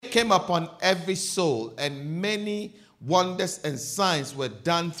came upon every soul, and many wonders and signs were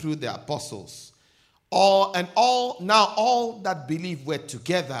done through the apostles. All that believed were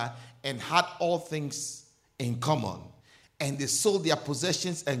together and had all things in common. And they sold their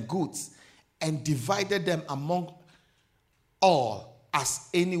possessions and goods and divided them among all as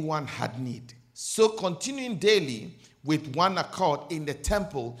anyone had need. So continuing daily with one accord in the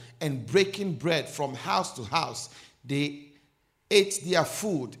temple and breaking bread from house to house, they ate their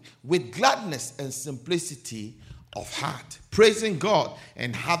food with gladness and simplicity of heart, praising God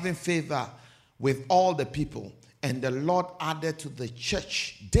and having favor with all the people. And the Lord added to the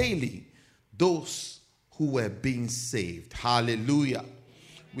church daily those who were being saved. Hallelujah.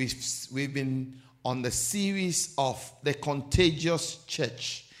 We've been on the series of the contagious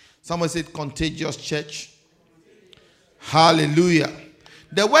church. Someone said contagious church. Hallelujah.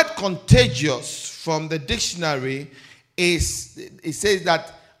 The word contagious from the dictionary it says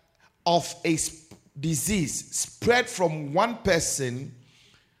that of a disease spread from one person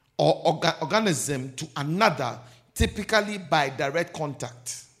or organism to another, typically by direct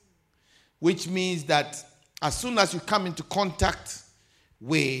contact, which means that as soon as you come into contact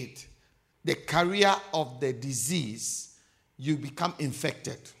with the carrier of the disease, you become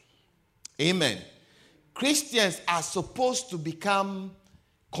infected. Amen. Christians are supposed to become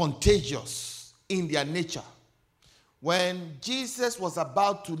contagious in their nature. When Jesus was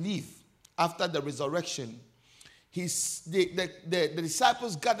about to leave after the resurrection, the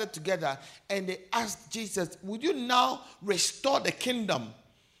disciples gathered together and they asked Jesus, would you now restore the kingdom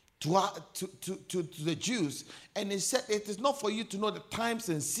to the Jews? And he said, it is not for you to know the times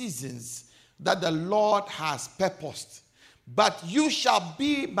and seasons that the Lord has purposed, but you shall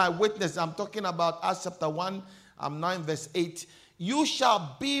be my witness. I'm talking about Acts chapter 1, 9 verse 8. You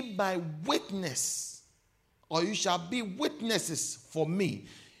shall be my witness, or you shall be witnesses for me.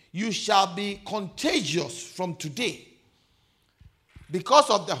 You shall be contagious from today because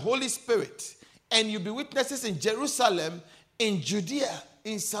of the Holy Spirit. And you'll be witnesses in Jerusalem, in Judea,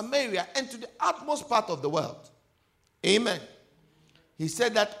 in Samaria, and to the utmost part of the world. Amen. He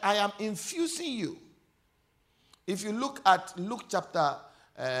said that I am infusing you. If you look at Luke chapter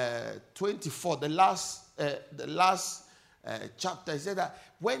 24, the last chapter, he said that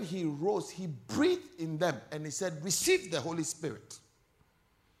when he rose, he breathed in them and he said, receive the Holy Spirit.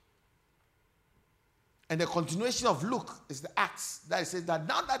 And the continuation of Luke is the Acts that says that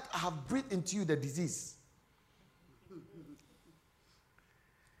now that I have breathed into you the disease,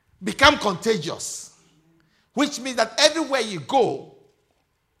 become contagious, which means that everywhere you go,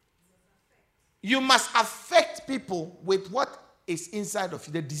 you must affect people with what is inside of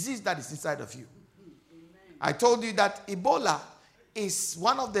you, the disease that is inside of you. I told you that Ebola is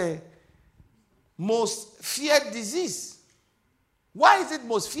one of the most feared disease. Why is it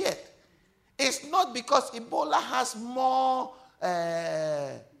most feared? It's not because Ebola has more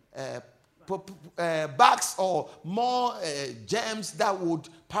bugs or more germs that would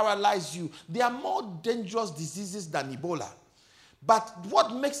paralyze you. There are more dangerous diseases than Ebola. But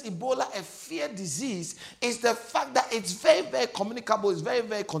what makes Ebola a feared disease is the fact that it's very, very communicable. It's very,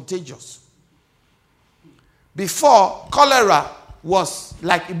 very contagious. Before, cholera was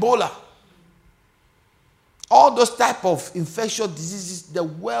like Ebola. All those type of infectious diseases, the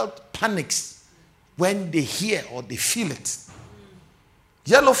world panics when they hear or they feel it.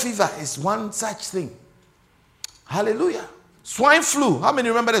 Yellow fever is one such thing. Hallelujah. Swine flu. How many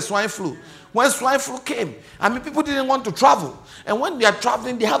remember the swine flu? When swine flu came, people didn't want to travel. And when they are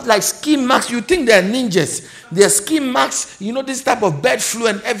traveling, they have like skin marks. You think they are ninjas. Their skin marks, this type of bird flu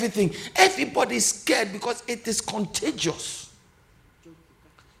and everything. Everybody is scared because it is contagious.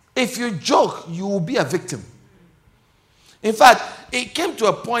 If you joke, you will be a victim. In fact, it came to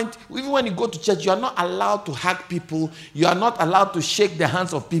a point, even when you go to church, you are not allowed to hug people. You are not allowed to shake the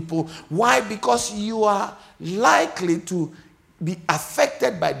hands of people. Why? Because you are likely to be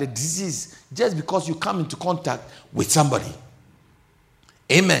affected by the disease just because you come into contact with somebody.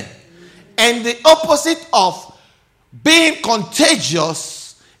 Amen. And the opposite of being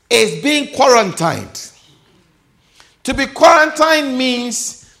contagious is being quarantined. To be quarantined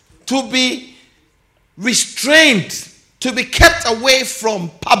means to be restrained, to be kept away from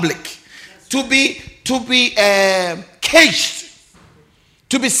public, to be caged,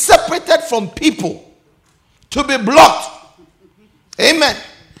 to be separated from people, to be blocked. Amen.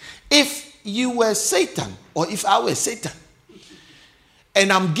 If you were Satan, or if I were Satan,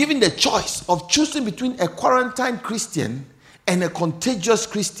 and I'm given the choice of choosing between a quarantined Christian and a contagious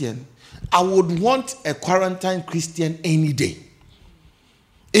Christian, I would want a quarantined Christian any day.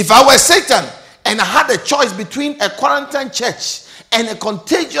 If I were Satan and I had a choice between a quarantine church and a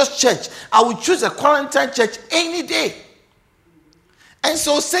contagious church, I would choose a quarantine church any day. And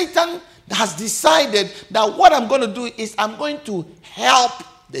so Satan has decided that what I'm going to do is I'm going to help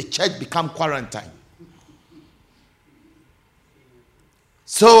the church become quarantine.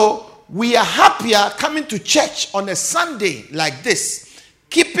 So we are happier coming to church on a Sunday like this,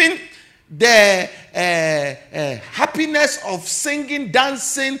 keeping the happiness of singing,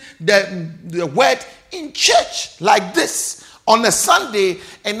 dancing, the word in church like this on a Sunday,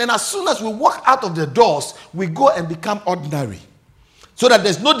 and then as soon as we walk out of the doors, we go and become ordinary, so that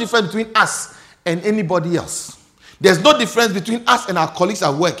there's no difference between us and anybody else. There's no difference between us and our colleagues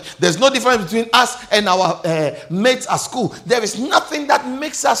at work. There's no difference between us and our mates at school. There is nothing that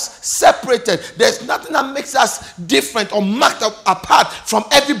makes us separated. There's nothing that makes us different or marked apart from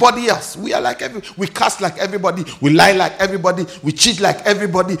everybody else. We are like we curse like everybody. We lie like everybody. We cheat like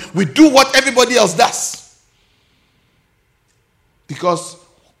everybody. We do what everybody else does. Because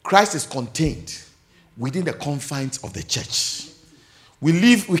Christ is contained within the confines of the church.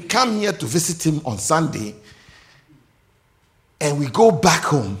 We come here to visit him on Sunday, and we go back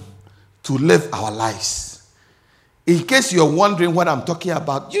home to live our lives. In case you're wondering what I'm talking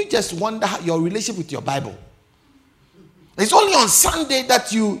about, you just wonder your relationship with your Bible. It's only on Sunday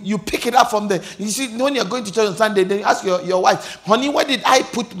that you pick it up from there. You see, when you're going to church on Sunday, then you ask your wife, honey, where did I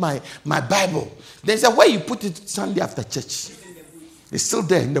put my Bible? They say, where you put it Sunday after church? It's still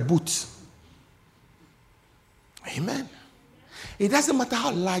there in the boot. Amen. It doesn't matter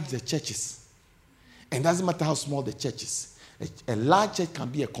how large the church is. And it doesn't matter how small the church is. A large church can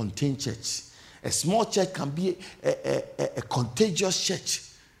be a contained church. A small church can be a contagious church.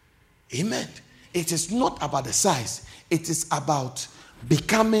 Amen. It is not about the size. It is about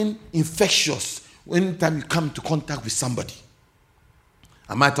becoming infectious anytime you come into contact with somebody.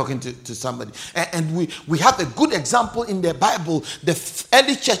 Am I talking to somebody? And we have a good example in the Bible. The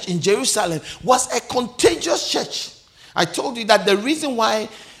early church in Jerusalem was a contagious church. I told you that the reason why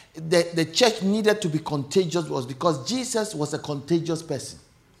the church needed to be contagious was because Jesus was a contagious person.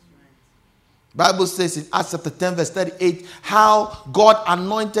 Bible says in Acts chapter 10 verse 38 how God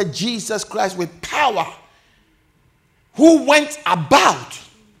anointed Jesus Christ with power, who went about.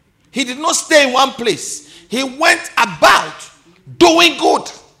 He did not stay in one place. He went about doing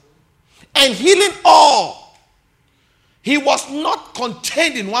good and healing all. He was not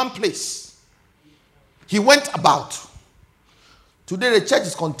contained in one place. He went about. Today the church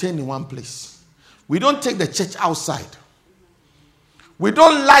is contained in one place. We don't take the church outside. We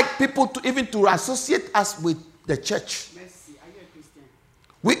don't like people to associate us with the church.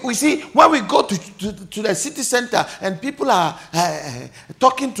 We see when we go to the city center and people are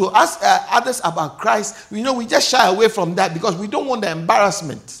talking to us others about Christ, we just shy away from that because we don't want the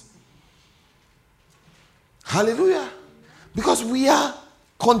embarrassment. Hallelujah. Because we are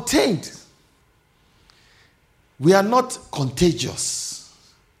contained. We are not contagious.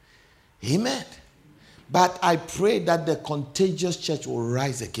 Amen. But I pray that the contagious church will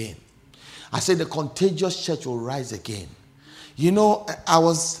rise again. I say the contagious church will rise again. I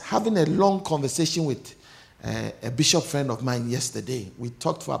was having a long conversation with a bishop friend of mine yesterday. We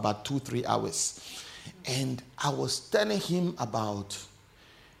talked for about 2-3 hours. And I was telling him about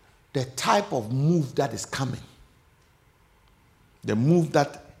the type of move that is coming. The move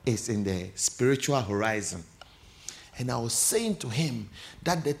that is in the spiritual horizon. And I was saying to him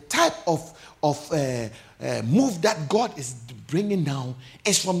that the type of move that God is bringing now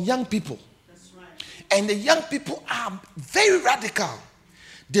is from young people. That's right. And the young people are very radical.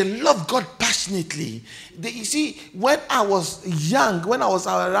 They love God passionately. You see, when I was young, when I was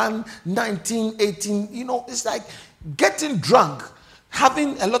around 19, 18, it's like getting drunk,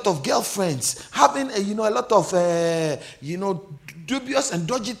 having a lot of girlfriends, having a lot of dubious and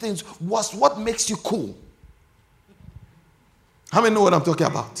dodgy things was what makes you cool. How many know what I'm talking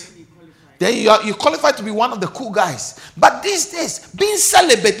about? Then you qualify to be one of the cool guys. But these days, being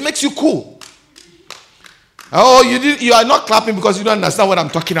celibate makes you cool. Oh, you are not clapping because you don't understand what I'm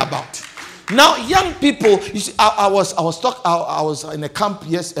talking about. Now, young people, you see, I was in a camp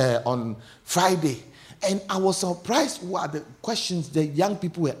on Friday, and I was surprised what the questions the young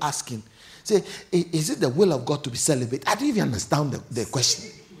people were asking. Say, is it the will of God to be celibate? I didn't even understand the question.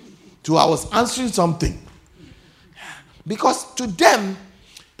 So I was answering something. Because to them,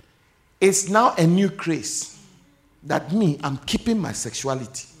 it's now a new craze that I'm keeping my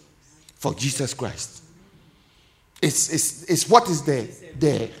sexuality for Jesus Christ. It's what is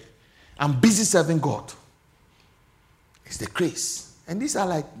there. I'm busy serving God. It's the craze. And these are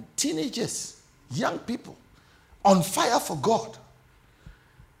like teenagers, young people, on fire for God.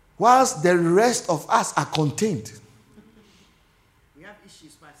 whilst the rest of us are contained. We have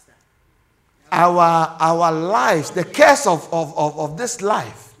issues, Pastor. Our lives, the curse of this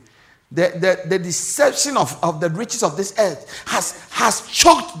life, the deception of the riches of this earth has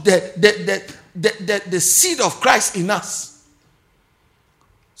choked the seed of Christ in us.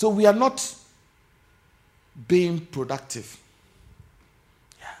 So we are not being productive.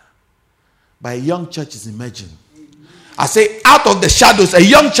 Yeah. But a young church is emerging. I say, out of the shadows, a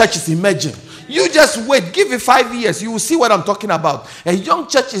young church is emerging. You just wait, give it 5 years, you will see what I'm talking about. A young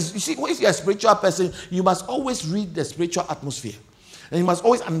church is, you see, if you're a spiritual person, you must always read the spiritual atmosphere. And you must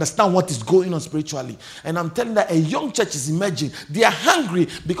always understand what is going on spiritually. And I'm telling you that a young church is emerging. They are hungry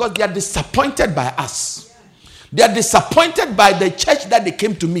because they are disappointed by us. They are disappointed by the church that they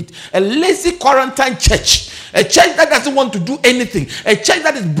came to meet. A lazy quarantine church. A church that doesn't want to do anything. A church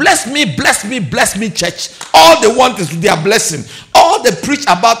that is bless me, bless me, bless me church. All they want is their blessing. All they preach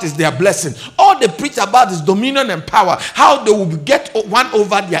about is their blessing. All they preach about is dominion and power. How they will get one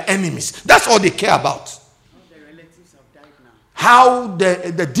over their enemies. That's all they care about. The relatives have died now. How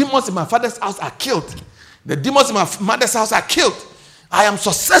the demons in my father's house are killed. The demons in my mother's house are killed. I am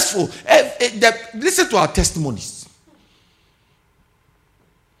successful. Listen to our testimonies.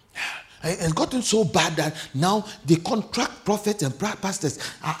 It's gotten so bad that now they contract prophets and pastors.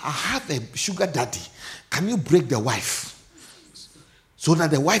 I have a sugar daddy. Can you break the wife? So that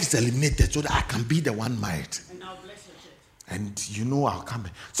the wife is eliminated, so that I can be the one married. And I'll bless your church. And you know I'll come.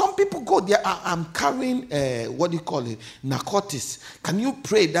 Some people go there. I'm carrying, what do you call it? Narcotics. Can you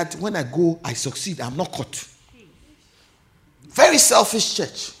pray that when I go, I succeed? I'm not caught. Very selfish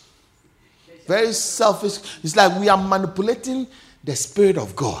church. Very selfish. It's like we are manipulating the Spirit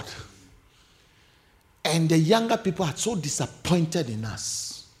of God. And the younger people are so disappointed in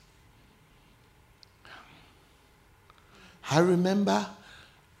us. I remember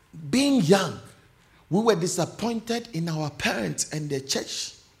being young, we were disappointed in our parents and the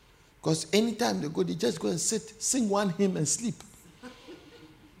church. Because anytime they go, they just go and sit, sing one hymn and sleep.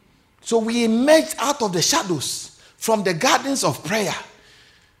 So we emerged out of the shadows. From the gardens of prayer.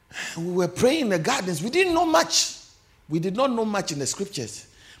 We were praying in the gardens. We didn't know much. We did not know much in the scriptures.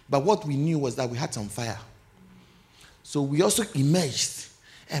 But what we knew was that we had some fire. So we also emerged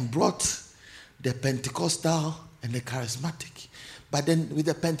and brought the Pentecostal and the charismatic. But then with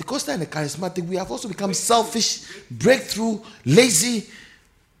the Pentecostal and the charismatic, we have also become selfish, breakthrough, lazy,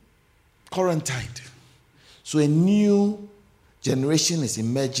 quarantined. So a new generation is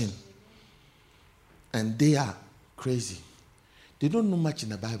emerging. And they are crazy. They don't know much in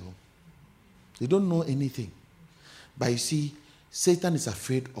the Bible. They don't know anything. But you see, Satan is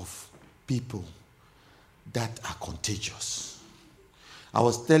afraid of people that are contagious. I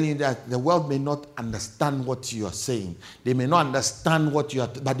was telling you that the world may not understand what you are saying. They may not understand what you are,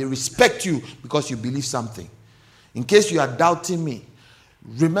 but they respect you because you believe something. In case you are doubting me,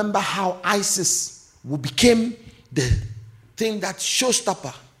 remember how ISIS became the thing that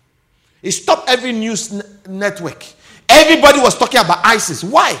showstopper. It stopped every news network. Everybody was talking about ISIS.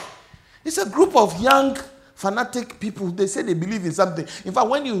 Why? It's a group of young, fanatic people. They say they believe in something. In fact,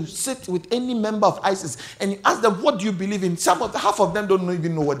 when you sit with any member of ISIS and you ask them, what do you believe in? Half of them don't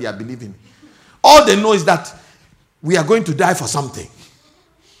even know what they are believing. All they know is that we are going to die for something.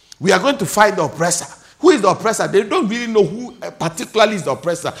 We are going to fight the oppressor. Who is the oppressor? They don't really know who particularly is the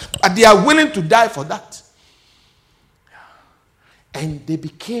oppressor. But they are willing to die for that. And they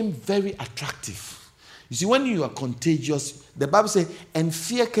became very attractive. You see, when you are contagious, the Bible says, and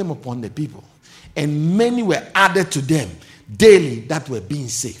fear came upon the people, and many were added to them daily that were being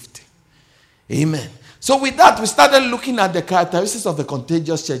saved. Amen. So with that, we started looking at the characteristics of the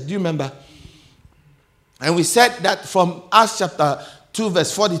contagious church. Do you remember? And we said that from Acts chapter 2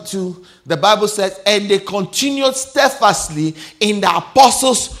 verse 42, the Bible says, and they continued steadfastly in the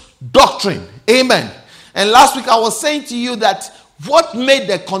apostles' doctrine. Amen. And last week I was saying to you that what made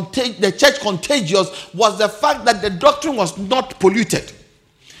the church contagious was the fact that the doctrine was not polluted.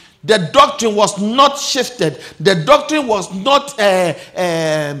 The doctrine was not shifted. The doctrine was not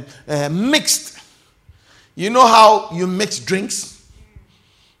mixed. You know how you mix drinks?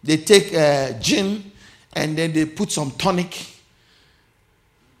 They take gin and then they put some tonic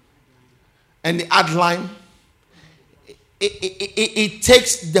and they add lime. It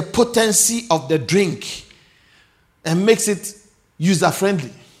takes the potency of the drink and makes it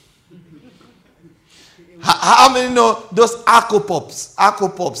user-friendly. How many know those Alcopops?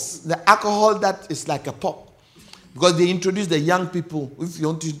 Alcopops, the alcohol that is like a pop. Because they introduce the young people. If you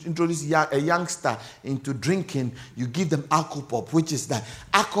want to introduce a youngster into drinking, you give them Alcopop, which is the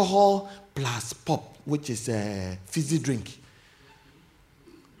alcohol plus pop, which is a fizzy drink.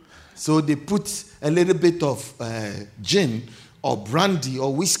 So they put a little bit of gin or brandy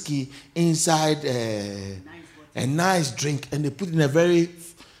or whiskey inside a nice drink, and they put in a very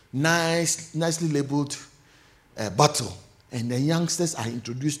nicely labeled bottle. And the youngsters are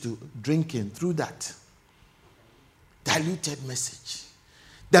introduced to drinking through that. Diluted message.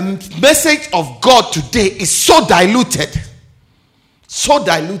 The message of God today is so diluted. So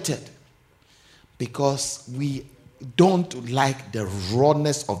diluted. Because we don't like the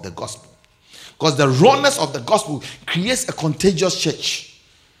rawness of the gospel. Because the rawness of the gospel creates a contagious church.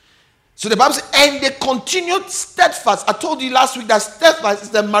 So the Bible says, and they continued steadfast. I told you last week that steadfast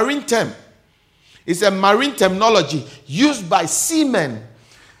is a marine term. It's a marine terminology used by seamen.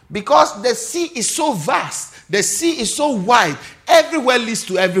 Because the sea is so vast, the sea is so wide, everywhere leads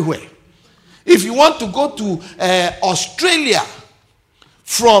to everywhere. If you want to go to Australia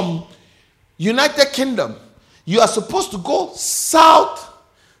from United Kingdom, you are supposed to go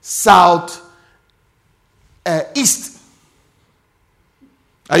east.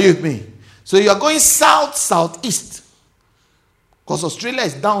 Are you with me? So you are going southeast. Because Australia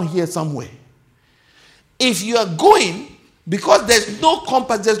is down here somewhere. If you are going, because there's no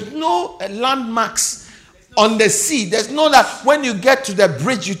compass, there's no landmarks on the sea. There's no that when you get to the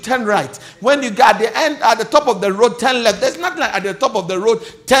bridge, you turn right. When you get at the top of the road, turn left. There's nothing like at the top of the road,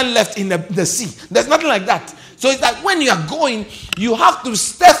 turn left in the sea. There's nothing like that. So it's like when you are going, you have to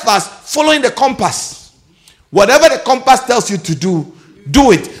steadfast following the compass. Whatever the compass tells you to do,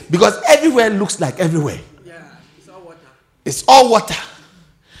 do it. Because everywhere looks like everywhere. Yeah, it's all water. It's all water.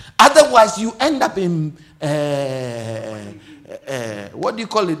 Otherwise, you end up in what do you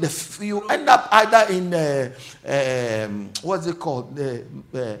call it? You end up either in what's it called?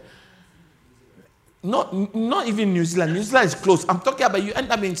 Not even New Zealand. New Zealand is close. I'm talking about you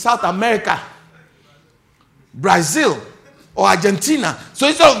end up in South America, Brazil, or Argentina. So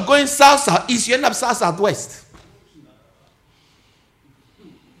instead of going southeast, you end up southwest.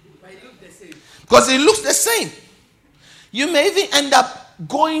 But it looks the same. Because it looks the same. You may even end up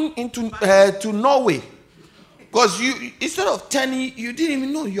going into to Norway. Because you, instead of turning, you didn't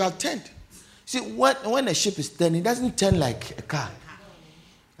even know you have turned. See, when a ship is turning, it doesn't turn like a car.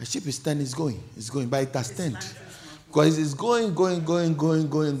 A ship is turning, it's going, but it has turned. Because it's going. As it's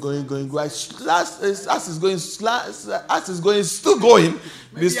going, it's still going.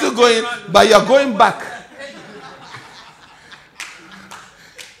 It's still going, but you're going back.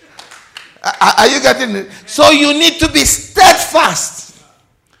 Are you getting it? So you need to be steadfast.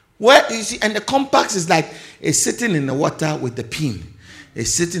 Where you see, and the compass is like it's sitting in the water with the pin.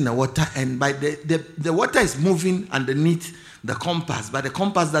 It's sitting in the water, and by the water is moving underneath the compass, but the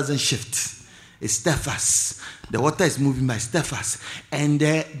compass doesn't shift. It's steadfast. The water is moving by steadfast, and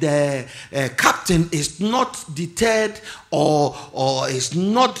the captain is not deterred or is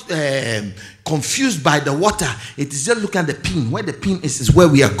not confused by the water. It is just looking at the pin. Where the pin is where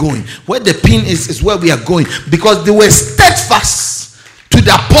we are going. Where the pin is where we are going, because they were steadfast to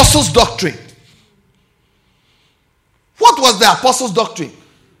the apostles' doctrine. What was the apostles' doctrine?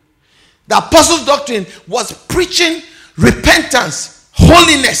 The apostles' doctrine was preaching repentance,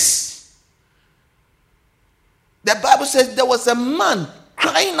 holiness. The Bible says there was a man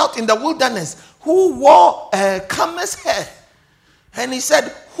crying out in the wilderness who wore a camel's hair. And he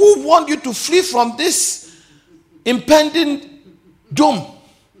said, who warned you to flee from this impending doom?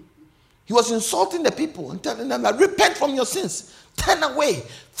 He was insulting the people and telling them, repent from your sins. Turn away,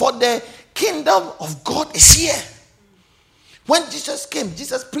 for the kingdom of God is here. When Jesus came,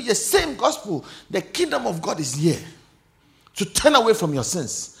 Jesus preached the same gospel. The kingdom of God is here. So turn away from your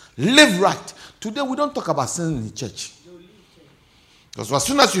sins. Live right. Today we don't talk about sin in the church. Because as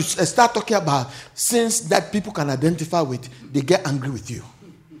soon as you start talking about sins that people can identify with, they get angry with you.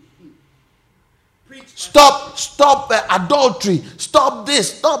 Stop adultery. Stop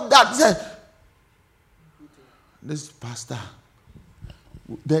this. Stop that. This pastor.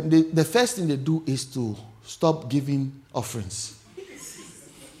 The first thing they do is to stop giving offerings.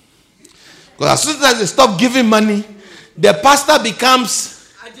 Because as soon as they stop giving money, the pastor becomes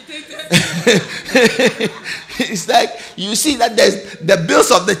it's like you see that there's the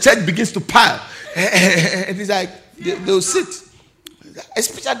bills of the church begins to pile. And it's like they'll sit.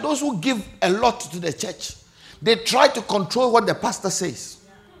 Especially those who give a lot to the church. They try to control what the pastor says.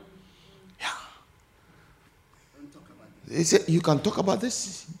 Yeah. They say, you can talk about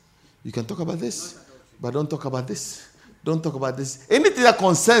this. You can talk about this. But don't talk about this. Don't talk about this. Anything that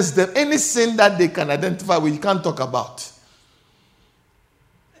concerns them, any sin that they can identify with, you can't talk about.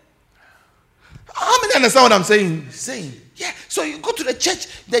 How many understand what I'm saying? Yeah. So you go to the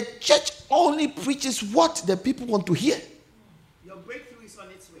church only preaches what the people want to hear. Your breakthrough is on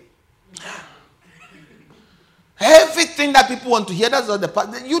its way. Everything that people want to hear, that's what the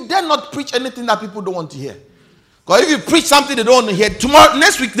pastor. You dare not preach anything that people don't want to hear. Because if you preach something they don't want to hear, tomorrow,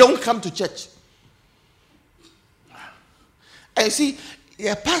 next week, they won't come to church. And you see,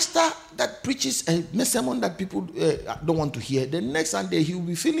 a pastor that preaches a sermon that people don't want to hear, the next Sunday he will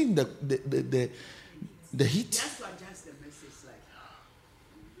be feeling the heat. Just to adjust the message, like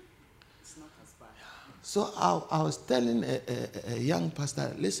it's not as bad. So I was telling a young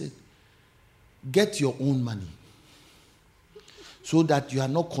pastor, listen, get your own money so that you are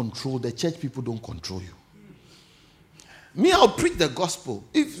not controlled. The church people don't control you. Me, I'll preach the gospel.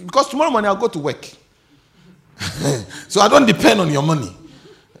 Because tomorrow morning I'll go to work. So I don't depend on your money.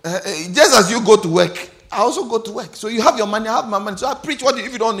 Just as you go to work, I also go to work. So you have your money, I have my money. So I preach what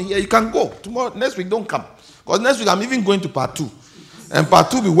if you don't hear, you can go. Tomorrow, next week, don't come. Because next week I'm even going to part 2. And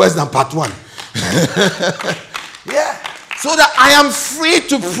part 2 will be worse than part 1. Yeah. So that I am free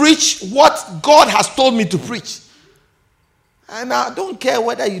to preach what God has told me to preach. And I don't care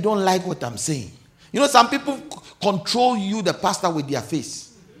whether you don't like what I'm saying. You know, some people control you, the pastor, with their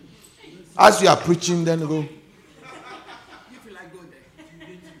face. As you are preaching, then go.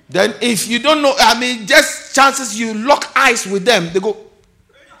 Then if you don't know, just chances you lock eyes with them, they go.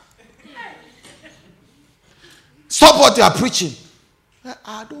 Stop what you are preaching.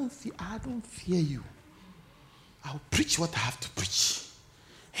 I don't fear you. I'll preach what I have to preach.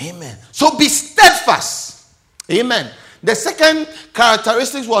 Amen. So be steadfast. Amen. The second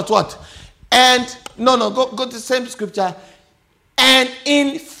characteristic was what? And go to the same scripture. And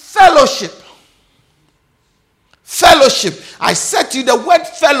in fellowship. Fellowship. I said to you, the word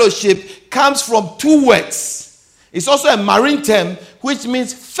fellowship comes from 2 words. It's also a marine term, which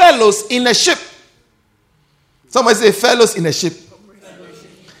means fellows in a ship. Somebody say fellows in a ship.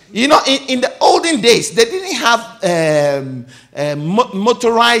 You know, in the olden days, they didn't have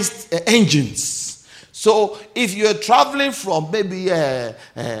motorized engines. So if you're traveling from maybe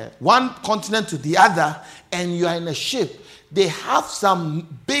one continent to the other and you are in a ship, they have some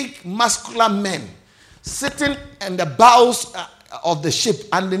big muscular men sitting in the bows of the ship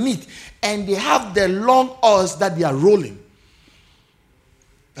underneath, and they have the long oars that they are rolling.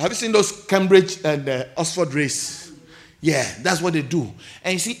 Have you seen those Cambridge and Oxford race? Yeah, that's what they do.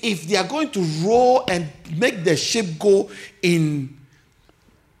 And you see, if they are going to row and make the ship go in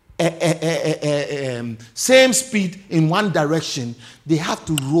same speed in one direction, they have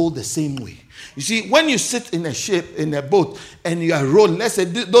to roll the same way. You see, when you sit in a ship, in a boat, and you are rolling, let's say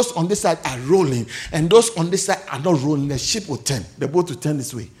those on this side are rolling, and those on this side are not rolling, the ship will turn. The boat will turn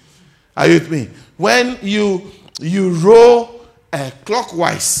this way. Are you with me? When you row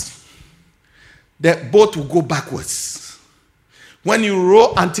clockwise, the boat will go backwards. When you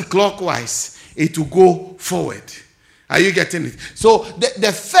row anti-clockwise, it will go forward. Are you getting it? So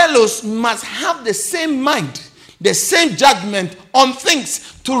the fellows must have the same mind, the same judgment on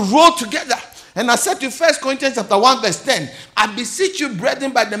things to row together. And I said to 1 Corinthians chapter 1 verse 10, I beseech you,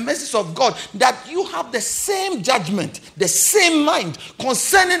 brethren, by the mercies of God, that you have the same judgment, the same mind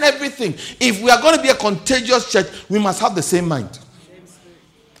concerning everything. If we are going to be a contagious church, we must have the same mind.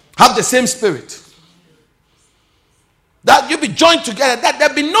 Have the same spirit. That you be joined together, that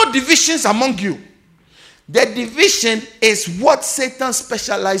there be no divisions among you. The division is what Satan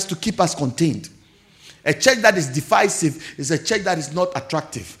specialized to keep us contained. A church that is divisive is a church that is not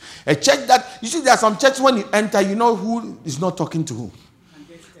attractive. A church that, you see, there are some churches when you enter, you know who is not talking to who.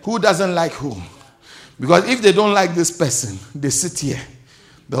 Who doesn't like who. Because if they don't like this person, they sit here,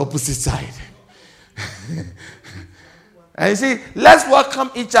 the opposite side. And you see, let's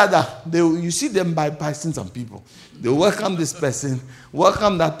welcome each other. You see them bypassing some people. They welcome this person,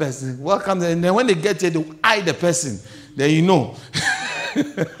 welcome that person, welcome them. And then when they get here, they eye the person. Then you know.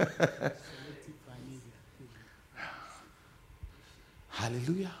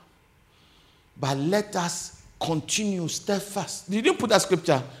 Hallelujah. But let us continue steadfast. Did you put that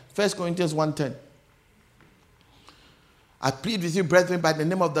scripture? 1 Corinthians 1:10. I plead with you, brethren, by the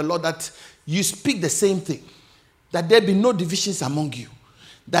name of the Lord, that you speak the same thing. That there be no divisions among you.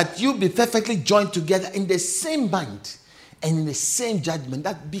 That you be perfectly joined together in the same mind and in the same judgment.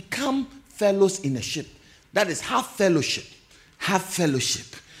 That become fellows in a ship. That is, have fellowship. Have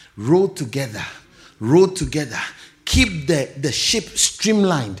fellowship. Row together. Row together. Keep the ship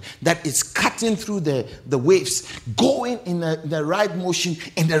streamlined, that it's cutting through the waves, going in the right motion,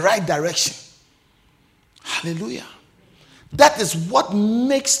 in the right direction. Hallelujah. That is what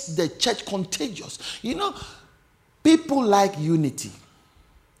makes the church contagious. You know, people like unity.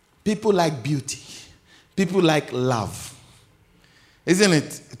 People like beauty. People like love. Isn't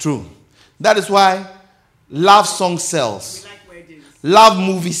it true? That is why love song sells. Love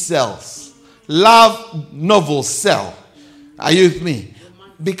movie sells. Love novels sell. Are you with me?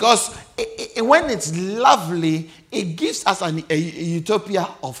 Because when it's lovely, it gives us a utopia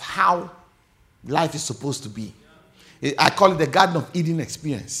of how life is supposed to be. I call it the Garden of Eden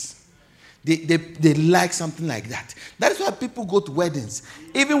experience. They like something like that. That is why people go to weddings.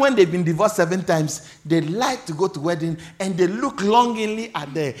 Even when they've been divorced 7 times, they like to go to wedding and they look longingly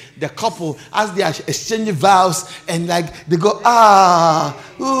at the couple as they are exchanging vows, and like they go, I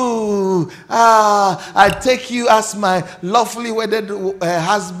take you as my lawfully wedded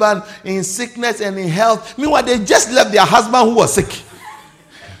husband in sickness and in health. Meanwhile, they just left their husband who was sick.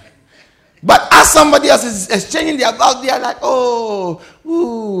 But as somebody else is exchanging their vows, they are like,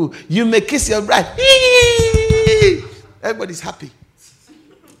 you may kiss your bride. Everybody's happy.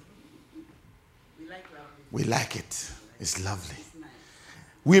 We like it. It's lovely.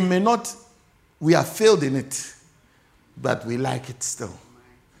 We have failed in it, but we like it still.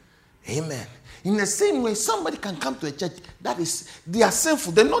 Amen. In the same way, somebody can come to a church they are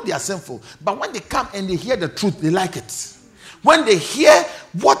sinful. They know they are sinful. But when they come and they hear the truth, they like it. When they hear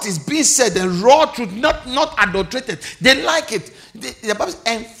what is being said, the raw truth, not adulterated, they like it. The Bible says,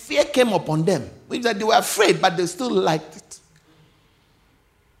 and fear came upon them. Which that they were afraid, but they still liked it.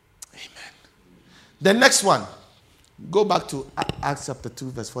 Amen. The next one, go back to Acts chapter 2,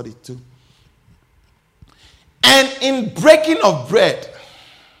 verse 42. And in breaking of bread,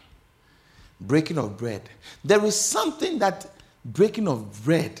 there is something that breaking of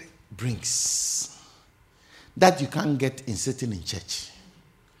bread brings that you can't get in sitting in church.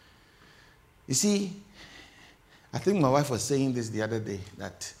 You see, I think my wife was saying this the other day,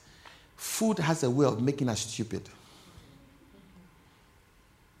 that food has a way of making us stupid.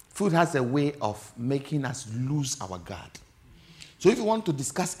 Food has a way of making us lose our guard. So if you want to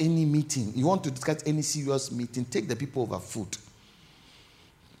discuss any meeting, you want to discuss any serious meeting, take the people over food.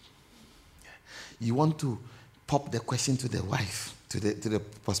 You want to pop the question to the wife, to the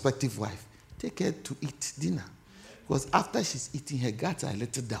prospective wife. Take her to eat dinner. Because after she's eating, her guts are a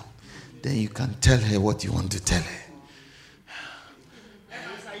little down. Then you can tell her what you want to tell her.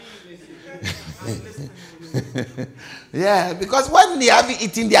 Yeah, because when they haven't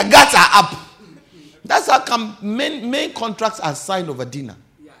eaten, their guts are up. That's how come main contracts are signed over dinner.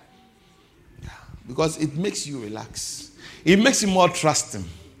 Yeah. Because it makes you relax. It makes you more trusting.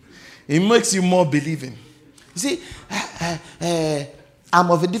 It makes you more believing. You see,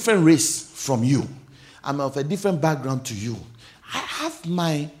 I'm of a different race from you. I'm of a different background to you. I have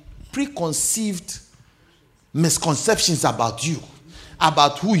my preconceived misconceptions about you,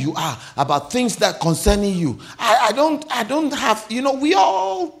 about who you are, about things that concerning you. I don't have, we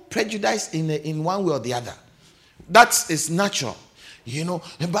all prejudice in one way or the other. That is natural,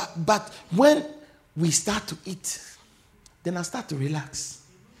 But when we start to eat, then I start to relax.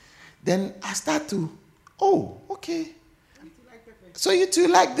 Then I start to, okay. So you two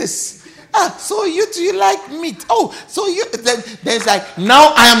like this. So you two like meat. So then it's like,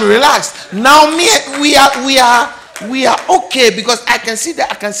 now I am relaxed. Now we are okay, because I can see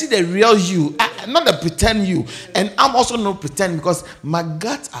the real you, not the pretend you. And I'm also not pretend, because my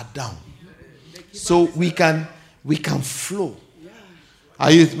guts are down. So we can flow.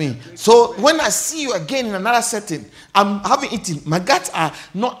 Are you with me? So when I see you again in another setting, I'm having eaten. My guts are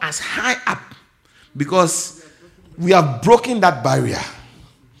not as high up, because we have broken that barrier.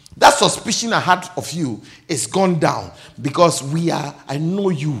 That suspicion I had of you is gone down, because I know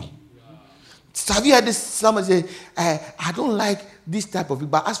you. So have you heard this? Somebody say, I don't like this type of people,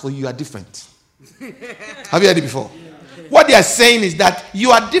 but as for you, you are different. Have you heard it before? What they are saying is that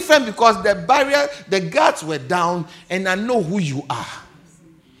you are different because the barrier, the guards were down, and I know who you are.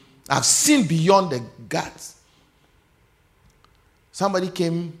 I've seen beyond the guards. Somebody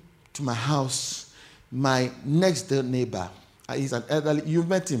came to my house. My next door neighbor, he's an elderly, you've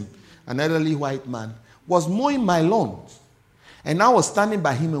met him, an elderly white man, was mowing my lawn. And I was standing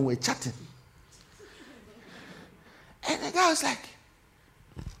by him and we were chatting. And the guy was like,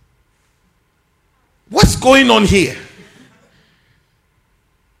 what's going on here?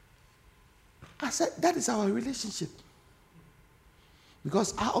 I said, that is our relationship.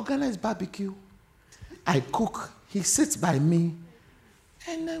 Because I organize barbecue, I cook, he sits by me,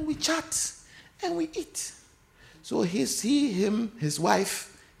 and then we chat. And we eat. So him, his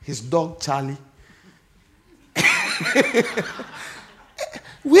wife, his dog Charlie.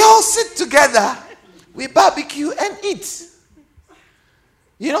 We all sit together, we barbecue and eat.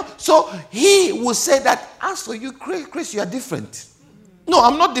 So he will say that, as for you, Chris, you are different. No,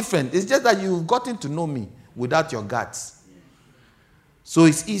 I'm not different. It's just that you've gotten to know me without your guts. So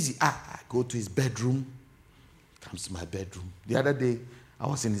it's easy. I go to his bedroom, Comes to my bedroom. The other day, I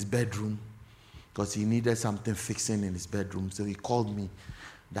was in his bedroom because he needed something fixing in his bedroom. So he called me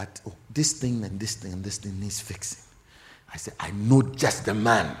that, oh, this thing and this thing and this thing needs fixing. I said, I know just the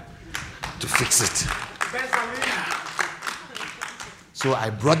man to fix it. So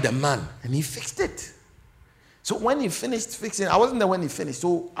I brought the man and he fixed it. So when he finished fixing, I wasn't there when he finished.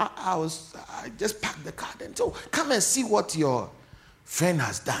 So I just packed the car and so come and see what your friend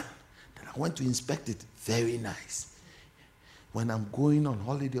has done. Then I went to inspect it. Very nice. When I'm going on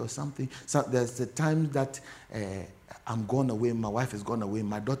holiday or something, so there's the time that I'm gone away, my wife is gone away,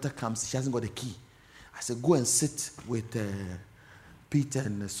 my daughter comes, she hasn't got a key. I said, go and sit with Peter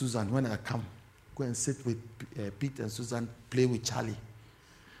and Susan. When I come, go and sit with Peter and Susan, play with Charlie.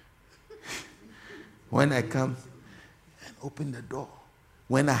 When I come and open the door,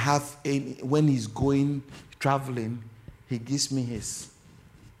 when he's going traveling, he gives me his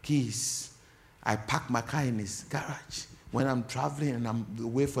keys. I park my car in his garage. When I'm traveling and I'm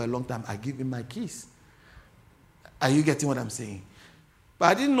away for a long time, I give him my keys. Are you getting what I'm saying? But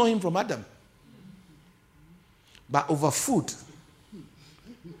I didn't know him from Adam. But over food,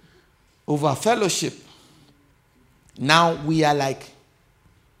 over fellowship, now we are like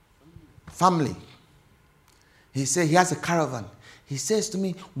family. He said he has a caravan. He says to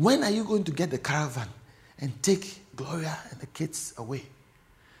me, when are you going to get the caravan and take Gloria and the kids away?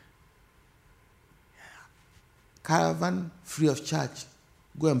 Caravan free of charge.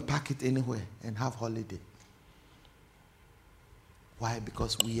 Go and park it anywhere and have holiday. Why?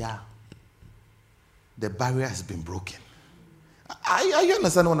 Because the barrier has been broken. You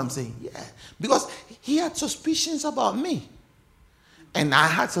understand what I'm saying? Yeah. Because he had suspicions about me. And I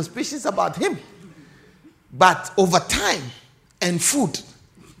had suspicions about him. But over time and food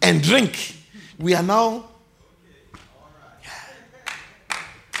and drink, we are now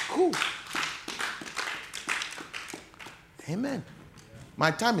cool. Amen. My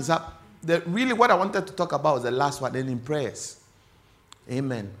time is up. Really what I wanted to talk about was the last one, then in prayers.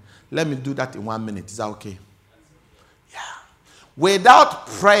 Amen. Let me do that in 1 minute. Is that okay? Yeah. Without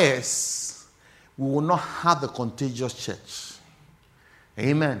prayers, we will not have a contagious church.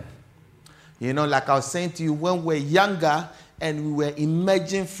 Amen. You know, like I was saying to you, when we were younger and we were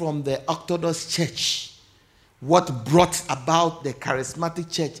emerging from the Orthodox church, what brought about the charismatic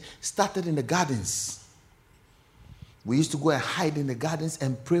church started in the gardens. We used to go and hide in the gardens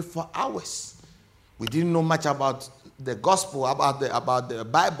and pray for hours. We didn't know much about the gospel, about the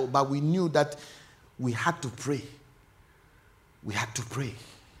Bible, but we knew that we had to pray. We had to pray.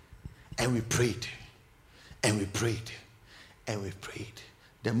 And we prayed. And we prayed. And we prayed.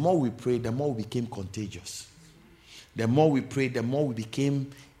 The more we prayed, the more we became contagious. The more we prayed, the more we became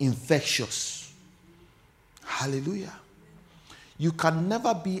infectious. Hallelujah. You can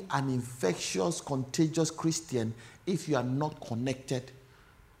never be an infectious, contagious Christian if you are not connected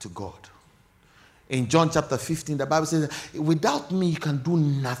to God. In John chapter 15, the Bible says, without me you can do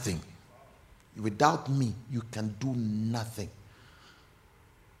nothing. Without me you can do nothing.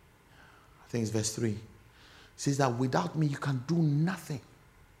 I think it's verse 3. It says that without me you can do nothing.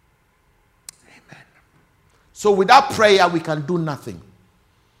 Amen. So without prayer we can do nothing.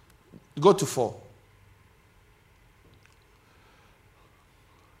 Go to 4.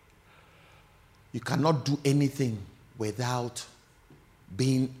 You cannot do anything without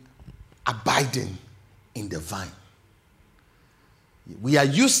abiding in the vine. We are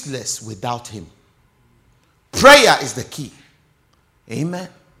useless without him. Prayer is the key. Amen.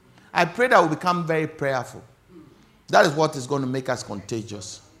 I pray that we'll become very prayerful. That is what is going to make us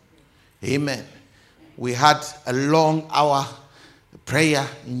contagious. Amen. We had a long hour prayer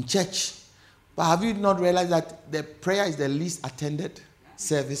in church. But have you not realized that the prayer is the least attended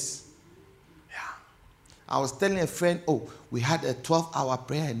service? I was telling a friend, we had a 12-hour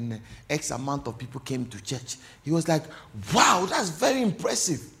prayer and X amount of people came to church. He was like, wow, that's very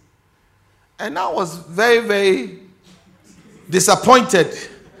impressive. And I was very, very disappointed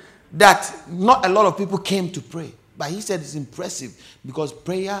that not a lot of people came to pray. But he said it's impressive because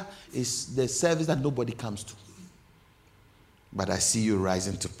prayer is the service that nobody comes to. But I see you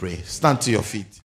rising to pray. Stand to your feet.